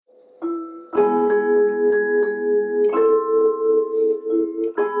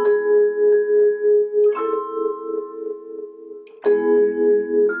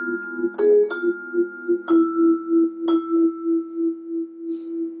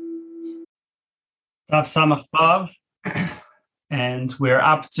Tav Samach Vav, and we're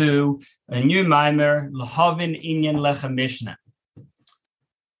up to a new mimer, Lahavin Inyan Lechem Mishnah.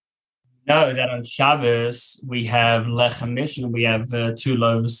 Know that on Shabbos we have Lechem Mishnah, we have 2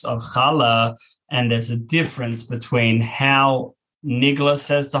 loaves of challah, and there's a difference between how Nigla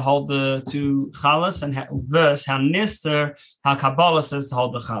says to hold the 2 challahs and verse how Nister, how Kabbalah says to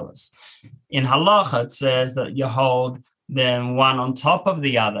hold the challahs. In halacha it says that you hold them one on top of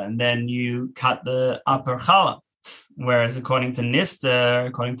the other, and then you cut the upper challah. Whereas according to Nister,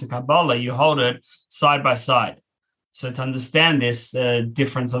 according to Kabbalah, you hold it side by side. So to understand this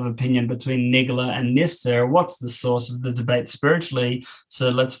difference of opinion between Nigla and Nister, what's the source of the debate spiritually? So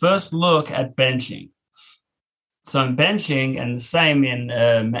let's first look at benching. So in benching, and the same in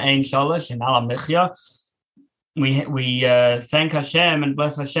Me'ain Shalosh, in Ala Michya, we thank Hashem and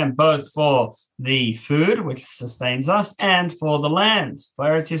bless Hashem both for the food, which sustains us, and for the land, for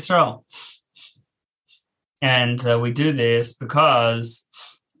Eretz Yisrael. And we do this because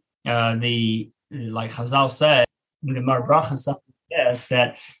like Chazal said, in the Mar Bracha stuff, yes,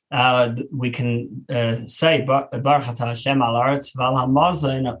 that we can say Baruch Atah Hashem al Aretz v'al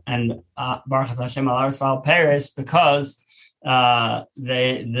Hamazon and Baruch Atah Hashem al Aretz v'al Peres, because the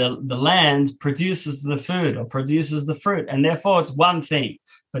land produces the food or produces the fruit, and therefore it's one thing.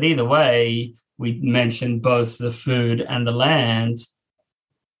 But either way, we mentioned both the food and the land.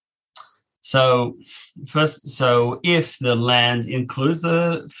 So if the land includes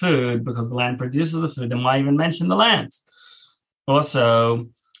the food, because the land produces the food, then why even mention the land? Also,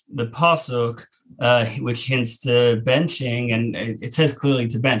 the pasuk, which hints to benching, and it says clearly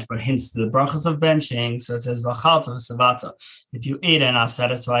to bench, but hints to the brachas of benching. So it says v'achalta v'savata. If you eat and are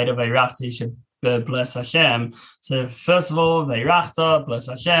satisfied, v'irachta, you should bless Hashem. So first of all, v'irachta, bless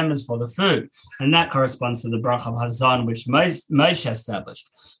Hashem, is for the food, and that corresponds to the bracha of Hazan, which Moshe established.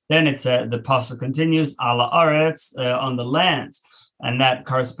 Then it's the pasuk continues ala aretz, on the land, and that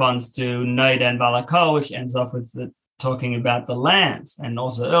corresponds to noid and balakol, which ends off with talking about the land, and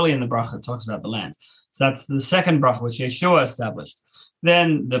also early in the bracha it talks about the land. So that's the second bracha which Yeshua established.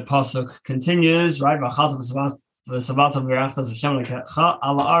 Then the pasuk continues, right?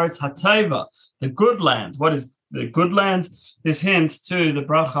 The good land. What is the good land? This hints to the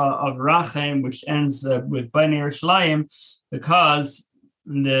bracha of Rachem, which ends with Bnei Yerushalayim, because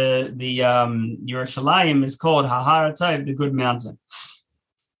the Yerushalayim is called Hahar Tov, the good mountain.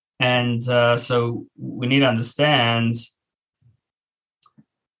 And so we need to understand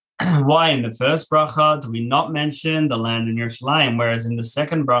why in the first bracha do we not mention the land in Yerushalayim, whereas in the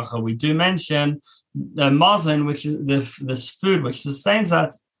second bracha we do mention the mazon, which is this food which sustains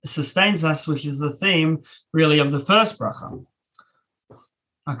us, which is the theme really of the first bracha.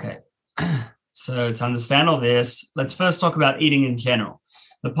 Okay, so to understand all this, let's first talk about eating in general.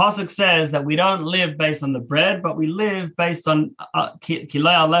 The pasuk says that we don't live based on the bread, but we live based on not on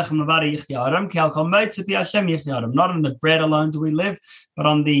the bread alone do we live, but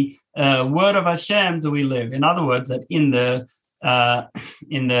on the word of Hashem do we live. In other words, that in the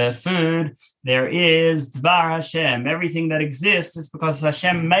food there is Dvar Hashem. Everything that exists is because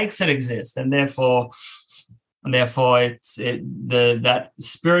Hashem makes it exist, and therefore that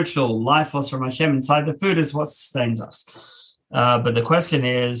spiritual life force from Hashem inside the food is what sustains us. But the question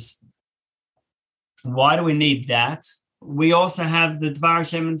is, why do we need that? We also have the Dvar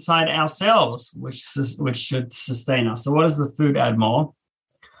Hashem inside ourselves, which should sustain us. So what does the food add more?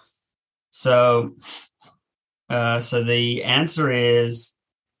 So the answer is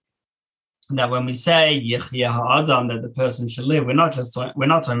that when we say Yechia Ha'adam, that the person should live, we're not talking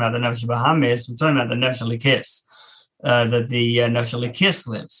about the Nefesh Bahamis, we're talking about the Nefesh Likis, that the Nefesh Likis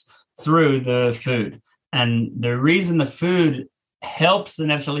lives through the food. And the reason the food helps the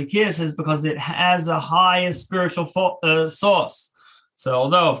Nefesh Likis is because it has a higher spiritual source. So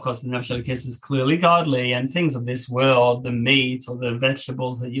although, of course, the Nefesh Likis is clearly godly, and things of this world, the meat or the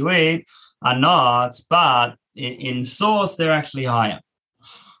vegetables that you eat are not, but in source, they're actually higher.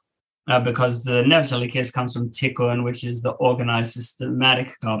 Because the Nefesh Likis comes from tikkun, which is the organized,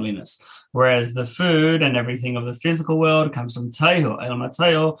 systematic godliness, whereas the food and everything of the physical world comes from tehu, el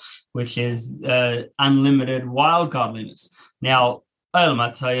matehu, which is unlimited wild godliness. Now, el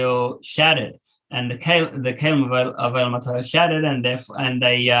matehu shattered, and the kelim of el matehu shattered, and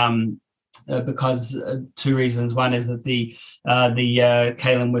they because 2 reasons. One is that the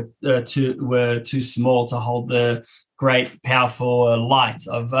kelim were too small to hold the great, powerful light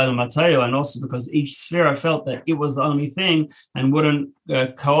of El Mateo, and also because each sphere felt that it was the only thing and wouldn't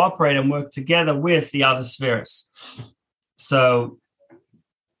cooperate and work together with the other spheres. So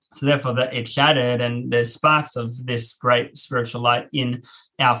So therefore, that it shattered, and there's sparks of this great spiritual light in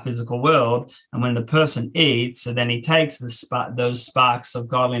our physical world. And when the person eats, so then he takes those sparks of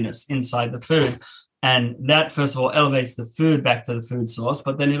godliness inside the food. And that, first of all, elevates the food back to the food source,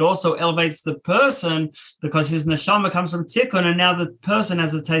 but then it also elevates the person because his neshama comes from tikkun, and now the person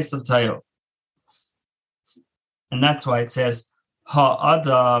has a taste of Torah. And that's why it says,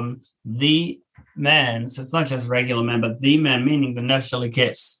 Ha-adam, the man. So it's not just regular man, but the man, meaning the nefesh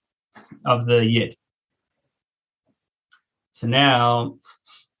elikis of the Yid. So now,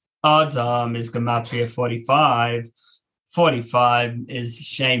 Adam is Gematria 45. 45 is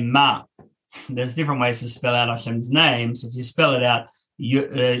Shema. There's different ways to spell out Hashem's name. So if you spell it out,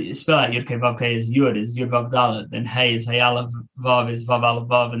 spell out Yud Kei Vav Kei is Yud Vav Dalet, then Hey is Hey Aleph, Vav is Vav Aleph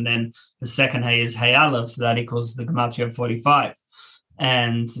Vav, and then the second Hey is Hey Aleph, so that equals the Gematria 45.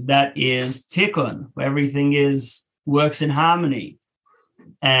 And that is Tikkun, where everything works in harmony.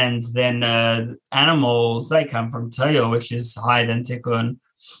 And then animals, they come from Toyo, which is higher than Tikkun.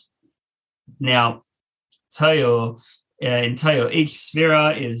 Now, Toyo, in Toyo, each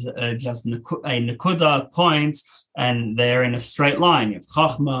sphere is just a Nakuda point, and they're in a straight line. You have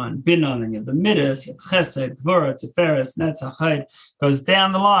Chachma and Binah, and you have the Midas, you have Chesed, Gvura, Tiferes, Netzach, Chayd, goes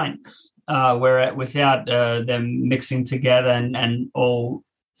down the line, where without them mixing together and all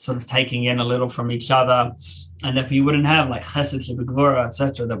sort of taking in a little from each other. And if you wouldn't have like Chesed, Gvura,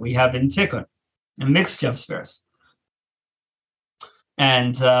 etc., that we have in Tikkun, a mixture of spheres.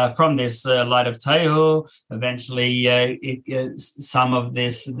 And from this light of Tehu, eventually some of the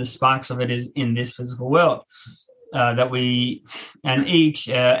sparks of it is in this physical world. And each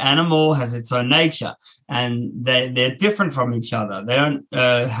animal has its own nature, and they're different from each other. They don't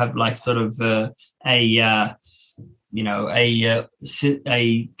have like sort of a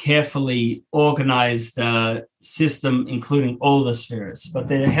carefully organized system, including all the spheres, but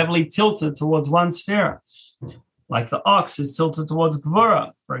they're heavily tilted towards one sphere. Like the ox is tilted towards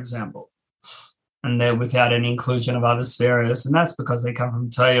Gvura, for example, and they're without any inclusion of other spheres, and that's because they come from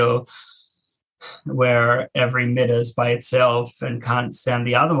Toyo, where every midah is by itself and can't stand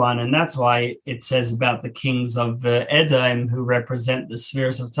the other one. And that's why it says about the kings of Edom, who represent the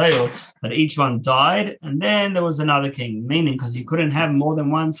spheres of Toyo, that each one died, and then there was another king, meaning because you couldn't have more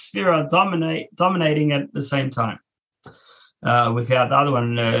than one sphere dominating at the same time, without the other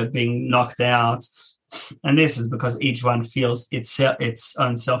one being knocked out. And this is because each one feels its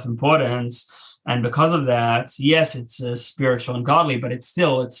own self-importance. And because of that, yes, it's spiritual and godly, but it's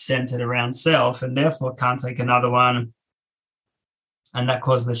centered around self, and therefore can't take another one. And that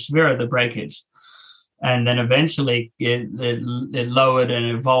caused the shvira, the breakage. And then eventually it lowered and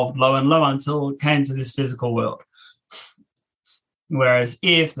evolved low and low until it came to this physical world. Whereas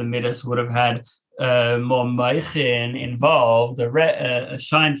if the Midas would have had more moichin involved, a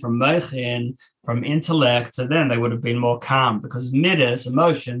shine from moichin, from intellect, so then they would have been more calm, because midas,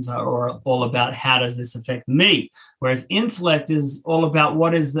 emotions, are all about how does this affect me, whereas intellect is all about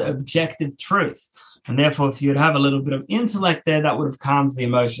what is the objective truth. And therefore, if you'd have a little bit of intellect there, that would have calmed the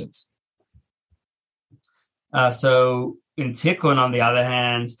emotions. So in Tikkun, on the other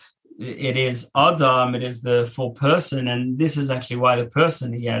hand, it is Adam, it is the full person, and this is actually why the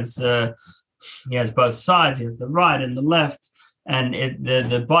person, he has both sides, he has the right and the left, and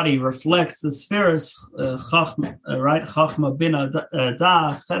the body reflects the spheres, Chachma, right? Chachma, Bina,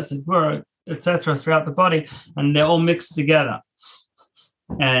 Das, Chesed, Gvura, etc., throughout the body, and they're all mixed together.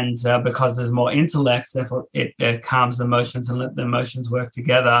 And because there's more intellect, therefore it calms the emotions and let the emotions work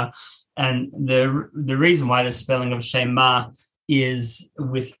together. And the reason why the spelling of Shema is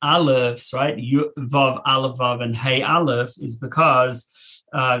with alephs, right? Vav, Aleph, Vav, and Hey Aleph, is because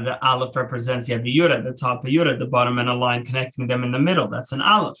the Aleph represents, you have the Yud at the top, a Yud at the bottom, and a line connecting them in the middle. That's an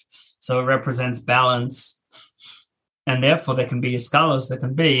Aleph. So it represents balance. And therefore, there can be iskalos, there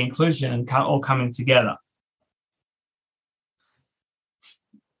can be inclusion, and all coming together.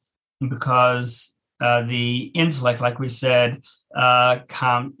 Because the intellect, like we said, it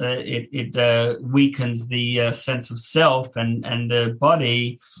weakens the sense of self and the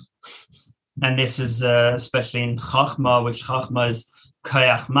body. And this is especially in Chachma, which Chachma is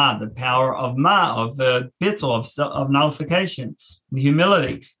Koyach Ma, the power of Ma, of bittul, of nullification,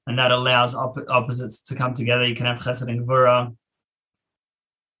 humility. And that allows opposites to come together. You can have Chesed and Gvura.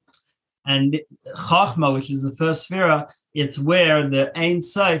 And Chachma, which is the first sphere, it's where the Ein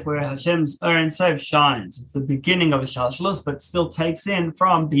Sof, where Hashem's Ein Sof shines. It's the beginning of a Shalshalus, but still takes in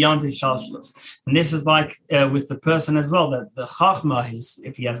from beyond his Shalshalus. And this is like with the person as well, that the Chachma is,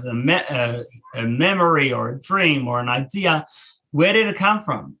 if he has a memory or a dream or an idea, where did it come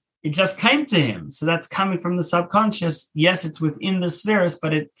from? it just came to him. So that's coming from the subconscious. Yes, it's within the spheres,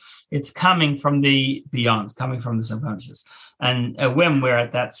 but it's coming from the beyond, coming from the subconscious. And when we're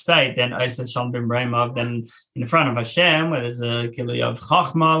at that state, then Oiseh Shalom B'Mreimov, then in front of Hashem, where there's a Gilui of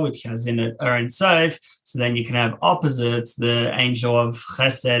Chachma, which has in it Ein Sof. So then you can have opposites, the angel of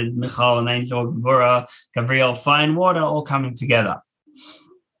Chesed, Michal, and angel of Gevurah, Gabriel, fire and water, all coming together.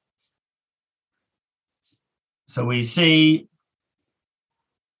 So we see,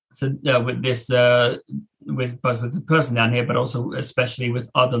 with this, with both with the person down here, but also especially with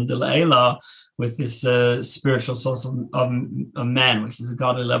Adam de Leila, with this spiritual source of man, which is a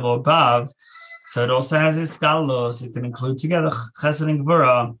godly level above. So it also has his skalos. It can include together Chesed and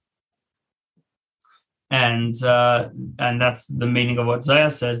Gevurah, and that's the meaning of what Zohar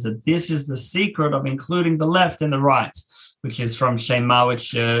says, that this is the secret of including the left and the right, which is from Shema,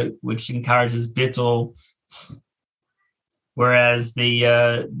 which encourages bittul. Whereas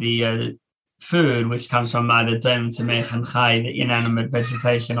the food, which comes from either Dom, Tzemech, and Chai, the inanimate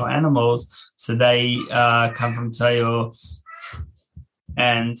vegetation or animals, so they come from Toyo.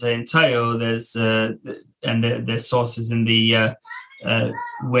 And in Toyo, there's there's sources in the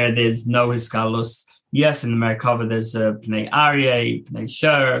where there's no Hiskalus. Yes, in the Merkava, there's Pnei Aryeh, Pnei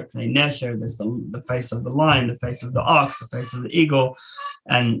Shor, Pnei Nesher. There's the face of the lion, the face of the ox, the face of the eagle,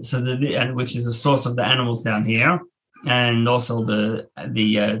 and so which is a source of the animals down here. And also the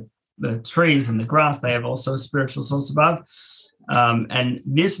trees and the grass, they have also a spiritual source above. And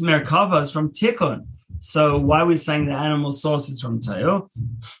this Merkava is from Tikkun. So why are we saying the animal source is from Toyo?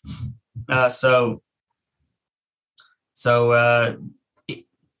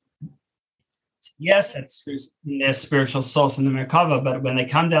 Yes, it's their spiritual source in the Merkava, but when they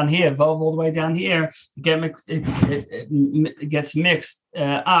come down here, Vov all the way down here, it gets mixed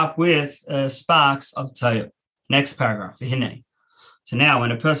up with sparks of Toyo. Next paragraph. So now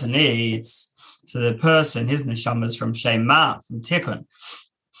when a person eats, so the person, his neshama is from Shema, from Tikkun.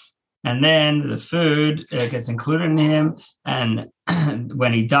 And then the food gets included in him. And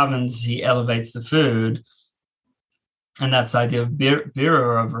when he davens, he elevates the food. And that's the idea of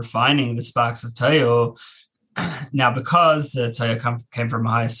birur, of refining the sparks of Toyo. Now, because Toyo came from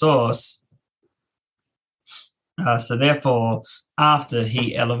a higher source, so therefore, after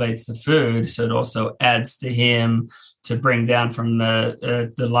he elevates the food, so it also adds to him to bring down from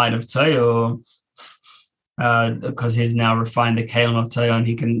the light of Toyo, because he's now refined the kalim of Toyo, and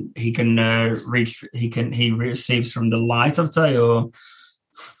he receives from the light of Toyo,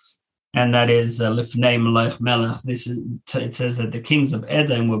 and that is Lifnei Melech Melech. It says that the kings of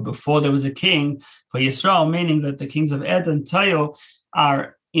Edom were before there was a king for Yisrael, meaning that the kings of Edom, Toyo,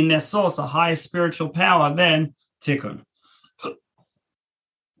 are in their source a higher spiritual power than Tikkun.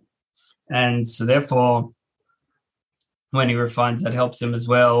 And so therefore, when he refines, that helps him as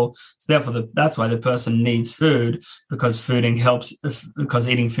well. So therefore, that's why the person needs food, because eating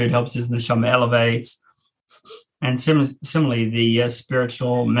food helps his neshama elevate. And similarly, the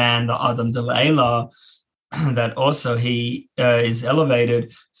spiritual man, the Adam de Leila, that also he is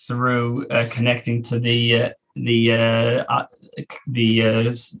elevated through connecting to the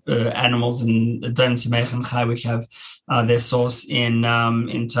animals and Dom, Tzemech, and Chai, which have their source in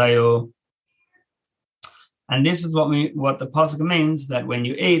Toyo. And this is what the pasuk means, that when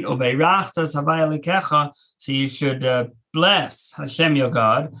you eat, so you should bless Hashem your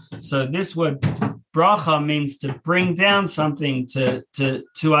God. So this word bracha means to bring down something to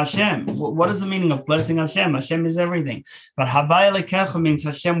Hashem. What is the meaning of blessing Hashem? Hashem is everything. But Havaya Lekecha means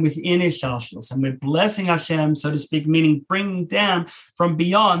Hashem within His shalshus. And we're blessing Hashem, so to speak, meaning bringing down from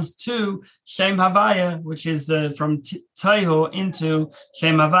beyond to Shem Havaya, which is from Toyo into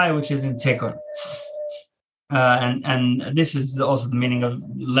Shem Havaya, which is in Tikkun. And this is also the meaning of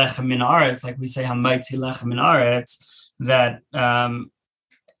lechem min aretz, like we say hamoitzi lechem min aretz, that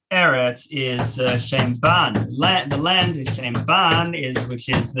eretz is Shem Ban. The land is Shem Ban, which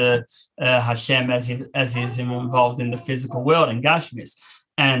is the Hashem as is involved in the physical world in Gashmis.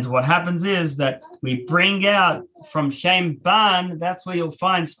 And what happens is that we bring out from Shem Ban. That's where you'll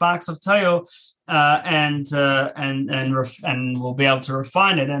find sparks of Toyo, and we'll be able to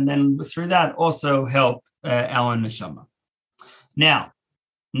refine it, and then through that also help our neshama. Now,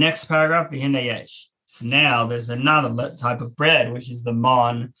 next paragraph, v'hinei yesh. So now there's another type of bread, which is the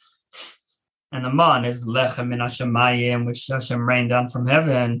mon. And the mon is lechem min hashamayim, which Hashem rained down from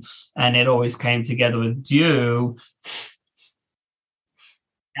heaven, and it always came together with dew.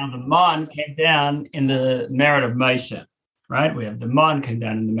 Now the mon came down in the merit of Moshe, right? We have the man came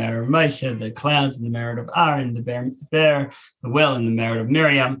down in the merit of Moshe, the clouds in the merit of Aaron, the bear, the well in the merit of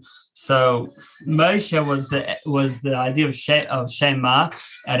Miriam. So Moshe was the idea of Shema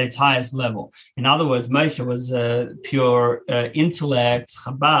at its highest level. In other words, Moshe was a pure intellect,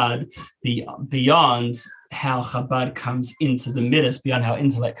 Chabad, beyond how Chabad comes into the midas, beyond how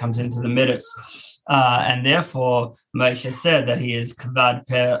intellect comes into the midas. And therefore, Moshe said that he is kvad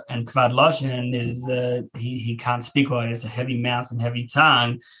peh and kvad lashon is he can't speak well. He has a heavy mouth and heavy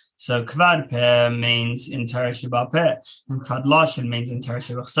tongue. So kvad peh means in Torah shebal peh, and kvad lashon means in Torah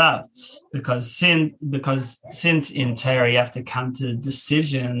shebachsav. Because since in Torah you have to come to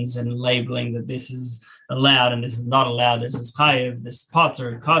decisions and labeling that this is allowed and this is not allowed, this is chayiv, this is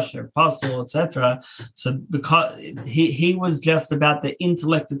potter, kosher, pasul, etc. So because he was just about the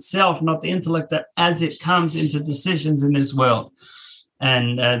intellect itself, not the intellect that as it comes into decisions in this world.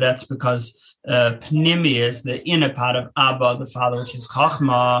 And that's because Pnimius, the inner part of Abba, the Father, which is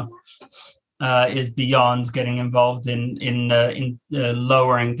Chachma, is beyond getting involved in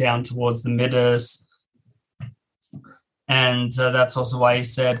lowering down towards the midas. And that's also why he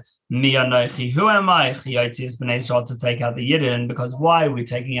said, Mi anochi, who am I, Chiyotzias b'nei Yisrael, to take out the Yidden? Because why are we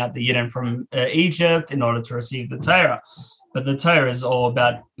taking out the Yidden from Egypt in order to receive the Torah? But the Torah is all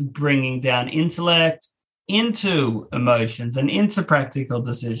about bringing down intellect into emotions and into practical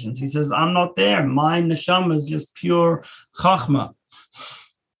decisions. He says, I'm not there. My neshama is just pure chachma.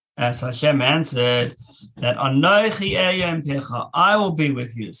 As Hashem answered that Anochi eyem pecha, I will be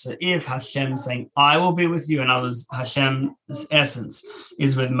with you. So if Hashem is saying I will be with you, and Hashem's essence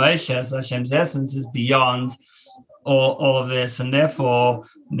is with Moshe, so Hashem's essence is beyond all of this, and therefore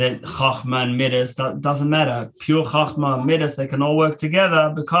the Chachma and Midas doesn't matter. Pure Chachma and Midas, they can all work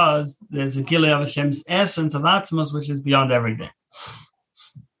together because there's a Gilui of Hashem's essence of Atmos, which is beyond everything.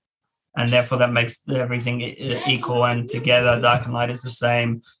 And therefore that makes everything equal and together. Dark and light is the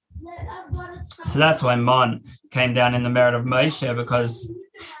same. So that's why Man came down in the merit of Moshe, because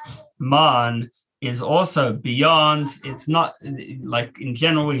Man is also beyond. It's not like in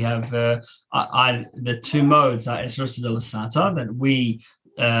general we have the two modes are Esrus Sata, that we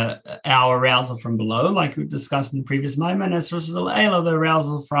our arousal from below, like we discussed in the previous moment, and Esrus Ela, the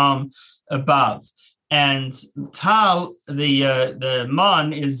arousal from above. And Tal, the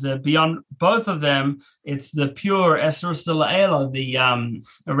Man, is beyond both of them. It's the pure Esrus Ela, the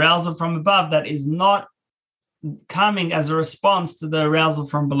arousal from above, that is not coming as a response to the arousal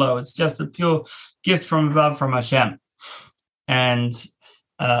from below. It's just a pure gift from above, from Hashem. And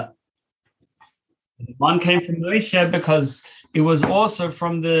one came from Moshe because it was also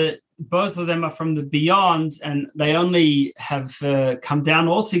from both of them are from the beyond, and they only have come down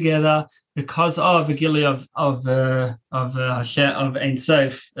all together because of the Gilui of Hashem, of Ein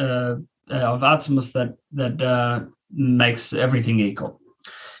Sof, of Atzmos, that makes everything equal.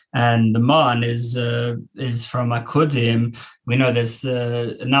 And the Man is from Akudim. We know there's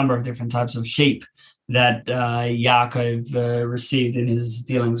a number of different types of sheep that Yaakov received in his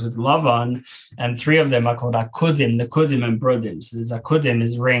dealings with Lavan, and three of them are called Akudim, Nekudim, and Brudim. So there's Akudim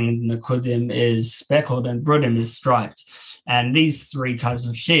is ringed, Nekudim is speckled, and Brudim is striped. And these three types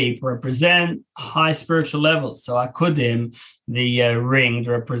of sheep represent high spiritual levels. So Akudim, the ringed,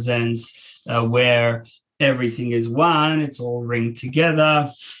 represents where everything is one, it's all ringed together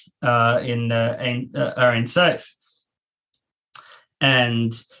in Ein Sof.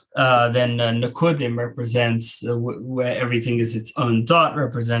 And then Nekudim represents where everything is its own dot,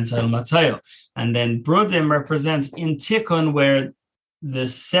 represents El Mateo. And then Brudim represents in Tikkun, where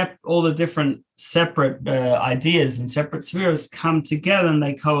all the different separate ideas and separate spheres come together and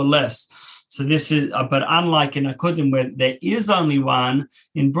they coalesce. So this is, but unlike in Akudim, where there is only one,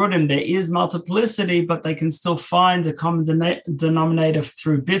 in Brudim there is multiplicity, but they can still find a common denominator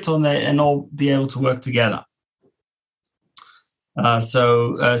through Bittul, and all be able to work together.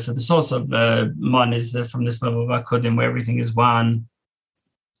 So the source of Man is from this level of Akudim, where everything is one,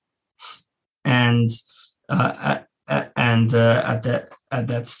 and at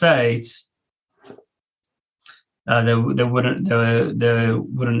that state, there wouldn't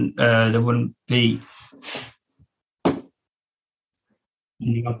be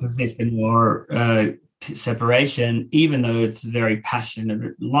any opposition or separation, even though it's very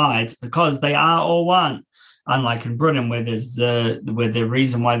passionate light, because they are all one. Unlike in Brunim, where the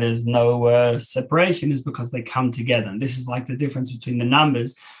reason why there's no separation is because they come together. And this is like the difference between the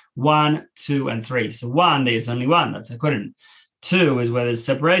numbers 1, 2, and 3. So 1, there's only one, that's Akudim. 2 is where there's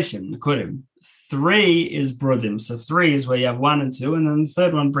separation, Akudim. 3 is Brudim. So 3 is where you have 1 and 2, and then the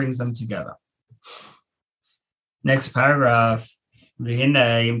third one brings them together. Next paragraph,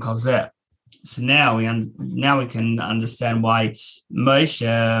 V'hinei im kol zeh. So now we can understand why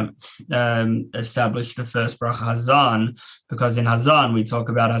Moshe established the first bracha Hazan, because in Hazan we talk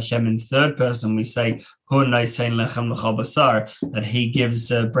about Hashem in third person. We say Hu nosein lechem l'chol basar, that He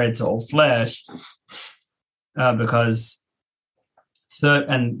gives bread to all flesh, because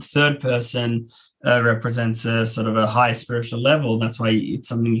third person represents a sort of a high spiritual level. That's why it's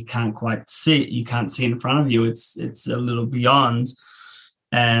something you can't quite see. You can't see in front of you. It's a little beyond.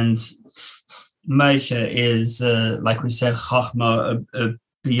 And Moshe is, like we said, Chachma,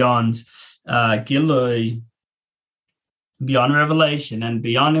 beyond Gilui, beyond revelation, and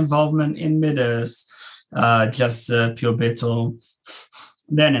beyond involvement in Midas, just pure bittul.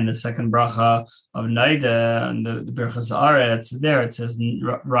 Then in the second bracha of Noida and the Birchas Aretz, there it says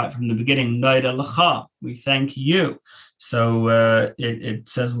right from the beginning, Noida L'cha, we thank you. So it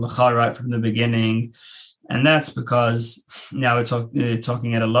says L'cha right from the beginning. And that's because now we're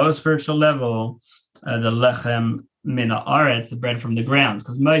talking at a lower spiritual level, the lechem min haaretz, the bread from the ground,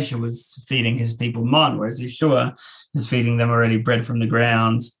 because Moshe was feeding his people man, whereas Yeshua is feeding them already bread from the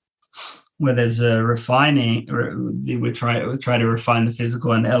ground, where there's a refining. We try to refine the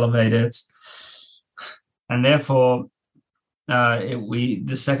physical and elevate it, and therefore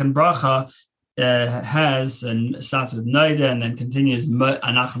the second bracha has and starts with Noida and then continues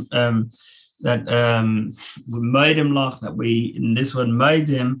that moedim lach, that we, in this word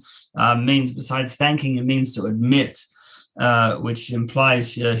moedim, means, besides thanking, it means to admit, which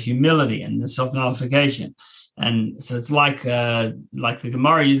implies humility and self-nullification. And so it's like the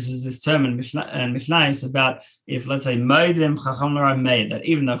Gemara uses this term in Mishnah about, if, let's say, moedim chacham l'ramei, that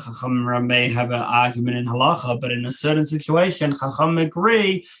even though chacham l'ramei have an argument in halacha, but in a certain situation, chacham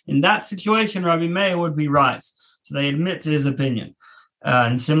agree, in that situation, Rabbi Meir would be right. So they admit to his opinion.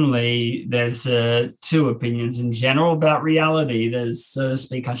 And similarly, there's two opinions in general about reality. There's, so to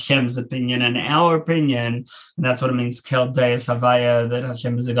speak, Hashem's opinion and our opinion, and that's what it means, Kel Deus Havaya, that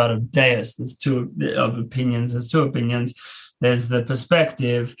Hashem is a God of Deus. There's two opinions. There's the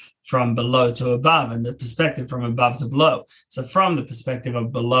perspective from below to above, and the perspective from above to below. So from the perspective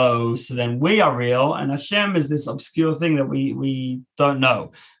of below, so then we are real, and Hashem is this obscure thing that we don't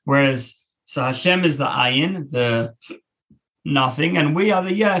know. So Hashem is the ayin, the nothing, and we are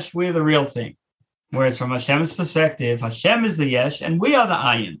the yesh, we're the real thing. Whereas from Hashem's perspective, Hashem is the yesh and we are the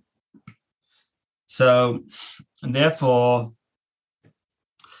ayin. So, and therefore,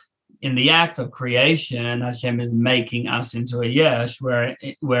 in the act of creation, Hashem is making us into a yesh,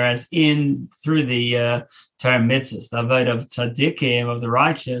 whereas through the term mitzvahs, the avodah of tzaddikim, of the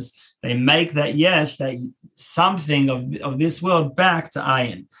righteous, they make that yesh, that something of this world, back to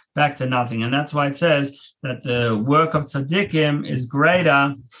ayin, back to nothing. And that's why it says that the work of tzaddikim is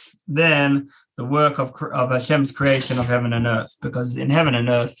greater than the work of Hashem's creation of heaven and earth, because in heaven and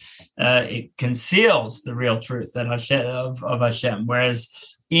earth, it conceals the real truth that of Hashem,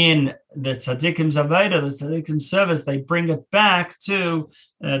 whereas in the tzaddikim's avodah, the tzaddikim's service, they bring it back to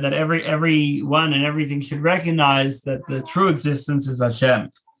that everyone and everything should recognize that the true existence is Hashem.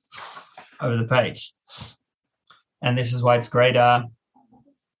 Over the page. And this is why it's greater.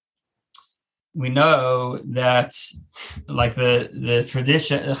 We know that, like the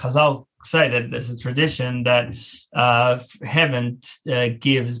tradition, Chazal say that there's a tradition that heaven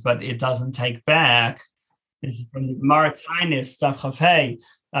gives, but it doesn't take back. This is from the Gemara Tainis, Daf Chav Hey,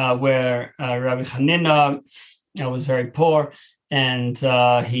 where Rabbi Chanina was very poor, and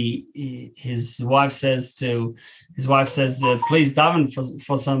his wife says, please daven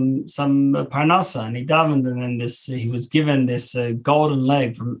for some parnasa, and he davened, and then he was given this golden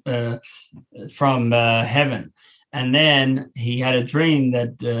leg from heaven. And then he had a dream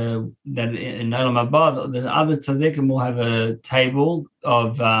that in Olam Haba, the other tzaddikim will have a table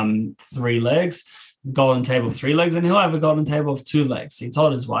of 3 legs, golden table of 3 legs, and he'll have a golden table of 2 legs. He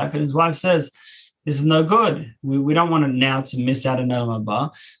told his wife, and his wife says, this is no good. We don't want it now to miss out on Olam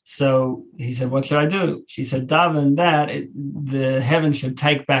Haba. So he said, what should I do? She said, daven that the heaven should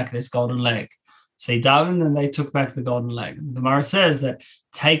take back this golden leg. So he davened, and they took back the golden leg. The Gemara says that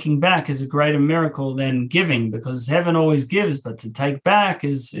taking back is a greater miracle than giving, because heaven always gives, but to take back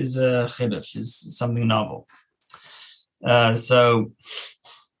is a chiddush, is something novel. So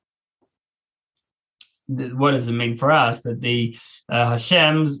what does it mean for us? That the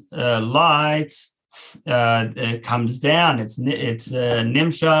Hashem's light comes down, it's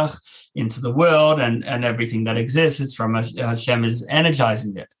nimshach into the world, and everything that exists, it's from Hashem is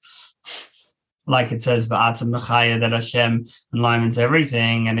energizing it. Like it says, V'atzam Mechaya, that Hashem enlivens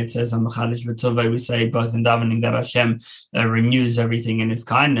everything, and it says, Mechadish B'tovei, we say both in davening that Hashem renews everything in His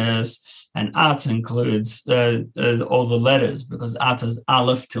kindness, and At includes all the letters, because At is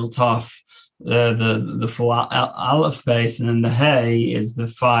Aleph till Taf, the full aleph base, and then the hey is the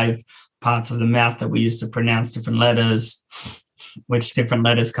 5 parts of the mouth that we use to pronounce different letters, which different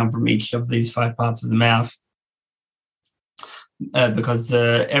letters come from each of these 5 parts of the mouth. Because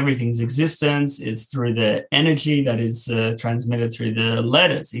everything's existence is through the energy that is transmitted through the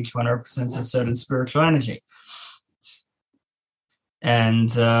letters. Each one represents a certain spiritual energy. And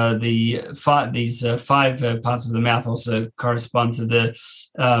these 5 parts of the mouth also correspond to the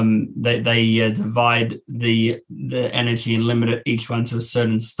they divide the energy and limit each one to a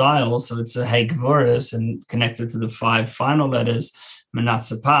certain style. So it's a hey gvorus and connected to the 5 final letters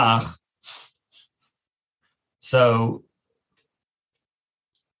menatzapach. So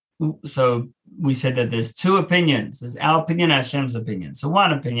we said that there's 2 opinions. There's our opinion, Hashem's opinion. So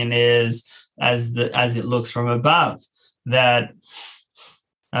one opinion is as it looks from above, that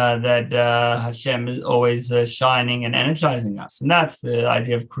Hashem is always shining and energizing us. And that's the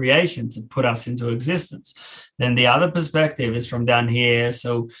idea of creation, to put us into existence. Then the other perspective is from down here.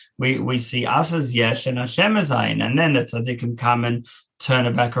 So we see us as Yesh and Hashem as Ein. And then the tzaddikim come and turn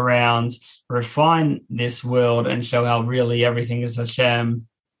it back around, refine this world and show how really everything is Hashem.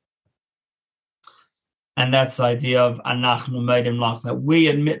 And that's the idea of anachnu meidim lach, that we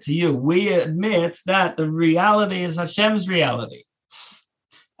admit to you. We admit that the reality is Hashem's reality.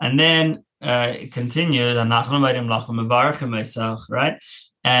 And then it continues, anachnu meidim lach u'mevarachim eisach, right?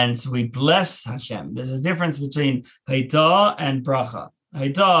 And we bless Hashem. There's a difference between haidah and bracha.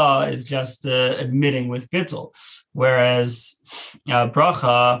 Haidah is just admitting with bittul, whereas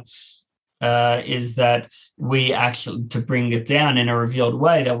bracha is that we actually, to bring it down in a revealed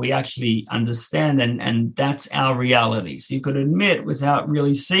way, that we actually understand, and that's our reality. So you could admit without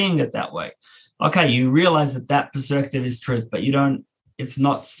really seeing it that way. Okay, you realize that perspective is truth, but you don't, it's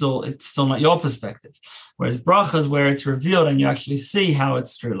still not your perspective. Whereas bracha is where it's revealed and you actually see how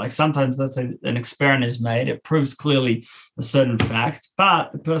it's true. Like sometimes, let's say an experiment is made, it proves clearly a certain fact,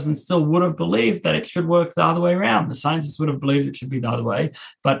 but the person still would have believed that it should work the other way around. The scientists would have believed it should be the other way,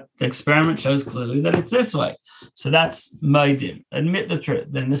 but the experiment shows clearly that it's this way. So that's moedim, admit the truth.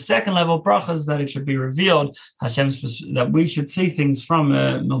 Then the second level of bracha is that it should be revealed, that we should see things from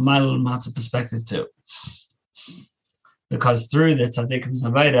a milmail matzah perspective too. Because through the tzaddikim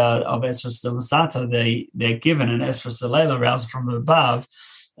zaveda of Esros Delasata, they're given an Esros Delela, roused from above,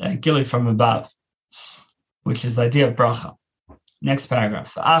 gilui from above, which is the idea of bracha. Next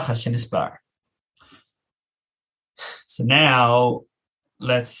paragraph. So now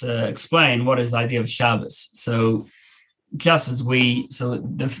let's explain what is the idea of Shabbos. So just as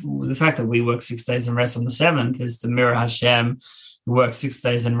the fact that we work 6 days and rest on the 7th is to mirror Hashem, who works 6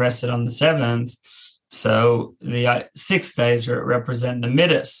 days and rested on the 7th. So the 6 days represent the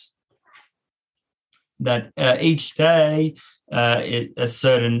midas. That each day, a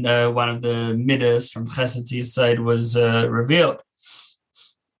certain one of the midas from Chesed to Yesod was revealed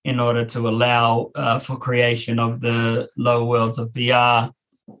in order to allow for creation of the lower worlds of Biyah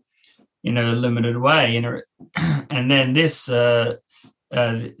in a limited way. And then this, this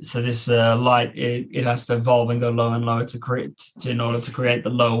light, it has to evolve and go lower and lower in order to create the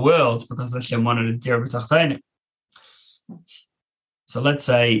lower worlds, because Hashem wanted a dir b'tachtonim. So let's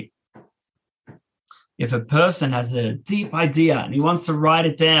say if a person has a deep idea and he wants to write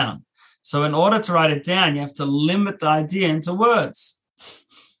it down, so in order to write it down, you have to limit the idea into words.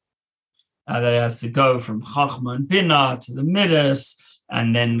 That it has to go from chachma and binah to the midas,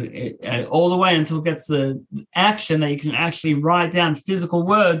 and then all the way until it gets the action that you can actually write down physical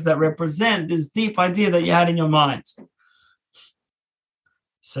words that represent this deep idea that you had in your mind.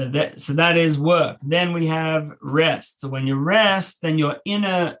 So that is work. Then we have rest. So when you rest, then your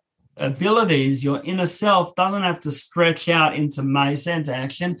inner abilities, your inner self doesn't have to stretch out into ma'aseh, into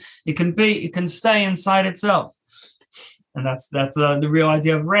action. It can stay inside itself. And that's the real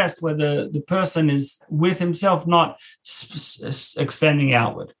idea of rest, where the person is with himself, not extending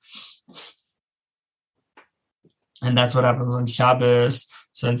outward. And that's what happens on Shabbos.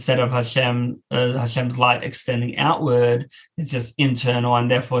 So instead of Hashem's light extending outward, it's just internal,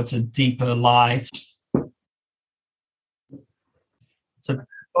 and therefore it's a deeper light. So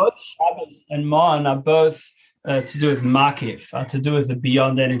both Shabbos and Mon are both to do with makif, are to do with the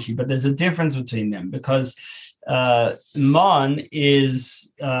beyond energy, but there's a difference between them, because Mon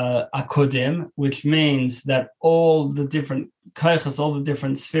is akudim, which means that all the different koiches, all the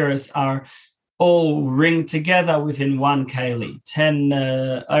different spheres are all ring together within one keli, 10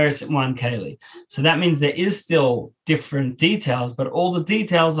 iris in one keli. So that means there is still different details, but all the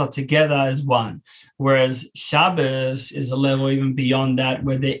details are together as one. Whereas Shabbos is a level even beyond that,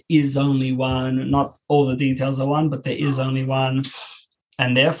 where there is only one. Not all the details are one, but there is only one.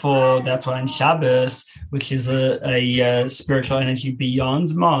 And therefore, that's why in Shabbos, which is a spiritual energy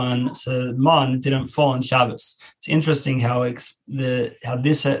beyond Mon, so Mon didn't fall on Shabbos. It's interesting how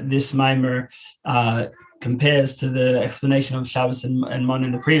this mimer compares to the explanation of Shabbos and Mon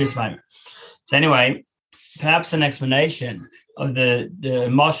in the previous mimer. So anyway, perhaps an explanation of the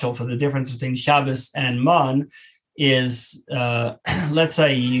mashal for the difference between Shabbos and Mon is, let's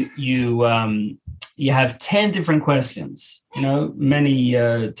say you have 10 different questions, many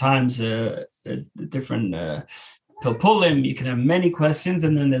times different pilpulim, you can have many questions,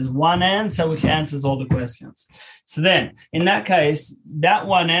 and then there's one answer which answers all the questions. So then, in that case, that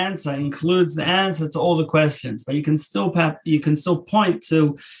one answer includes the answer to all the questions, but you can still point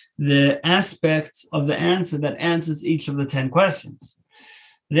to the aspect of the answer that answers each of the 10 questions.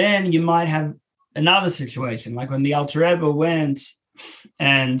 Then you might have another situation, like when the Alter Rebbe went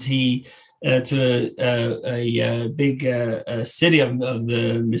and he to a big city of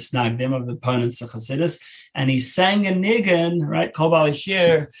the Misnagdim, of the opponents of Chassidus, and he sang a nigun, right? Kol Bali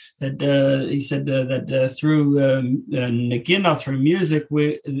Shir, that he said that through Nagina, through music,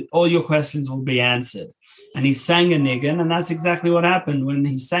 all your questions will be answered. And he sang a nigun, and that's exactly what happened. When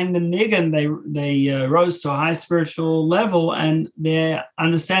he sang the nigun, they rose to a high spiritual level, and their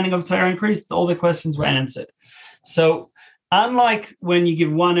understanding of Torah increased. All the questions were answered. So, unlike when you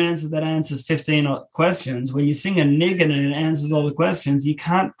give one answer that answers 15 questions, when you sing a nigun and it answers all the questions, you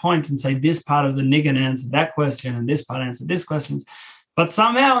can't point and say this part of the nigun answered that question and this part answered this question. But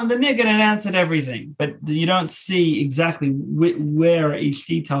somehow in the nigun it answered everything. But you don't see exactly where each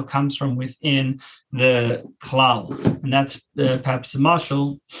detail comes from within the klal. And that's perhaps a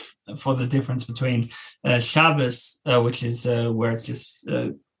mashal for the difference between Shabbos, which is where it's just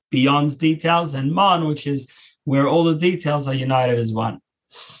beyond details, and Mon, which is where all the details are united as one.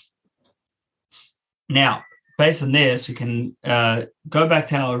 Now, based on this, we can go back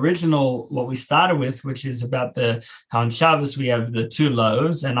to our original, what we started with, which is about how on Shabbos we have the two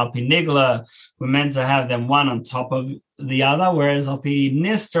loaves, and Al Pi Nigla, we're meant to have them one on top of the other, whereas Al Pi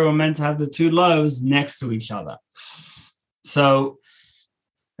Nister, we're meant to have the two loaves next to each other. So,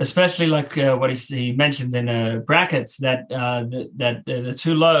 especially like what he mentions in brackets, that the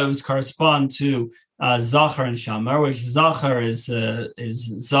two loaves correspond to Zachar and Shamar, which Zachar is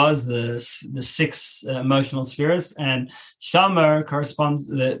Zaz, the six emotional spheres, and Shamar corresponds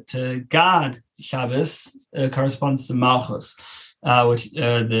to God. Shabbos corresponds to Malchus, which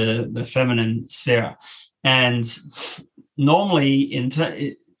the feminine sphere. And normally,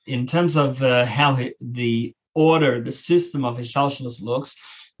 in terms of how the order, the system of Hishalshalus looks,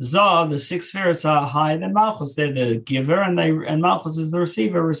 Zah, the six spheres are higher than Malchus. They're the giver, and Malchus is the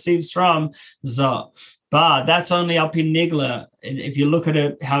receiver, receives from Zah. But that's only Al Pi Nigla, if you look at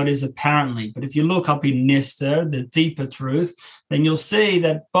it how it is apparently. But if you look Al Pi Nister, the deeper truth, then you'll see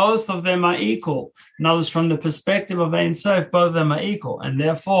that both of them are equal. In other words, from the perspective of Ein Sof, both of them are equal, and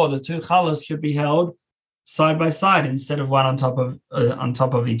therefore the two chalas should be held side by side instead of one on top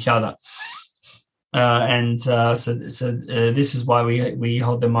of each other. So this is why we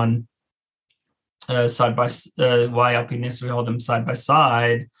hold them on side by why Al Pi Nister we hold them side by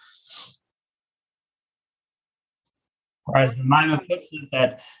side. Whereas the Maimon puts it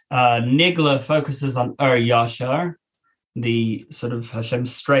that Nigla focuses on Yashar, the sort of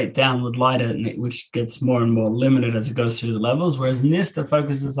Hashem's straight downward light, which gets more and more limited as it goes through the levels, whereas Nister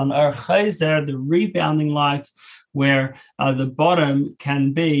focuses on Chayzer, the rebounding light, where the bottom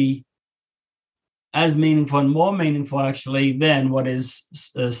can be as meaningful and more meaningful, actually, than what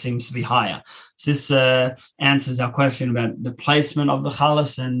seems to be higher. So this answers our question about the placement of the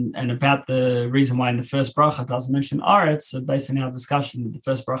chalas and about the reason why in the first bracha it doesn't mention Aretz. So based on our discussion, the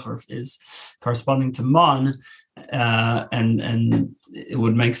first bracha is corresponding to Mon, and it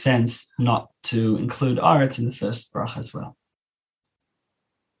would make sense not to include Aretz in the first bracha as well.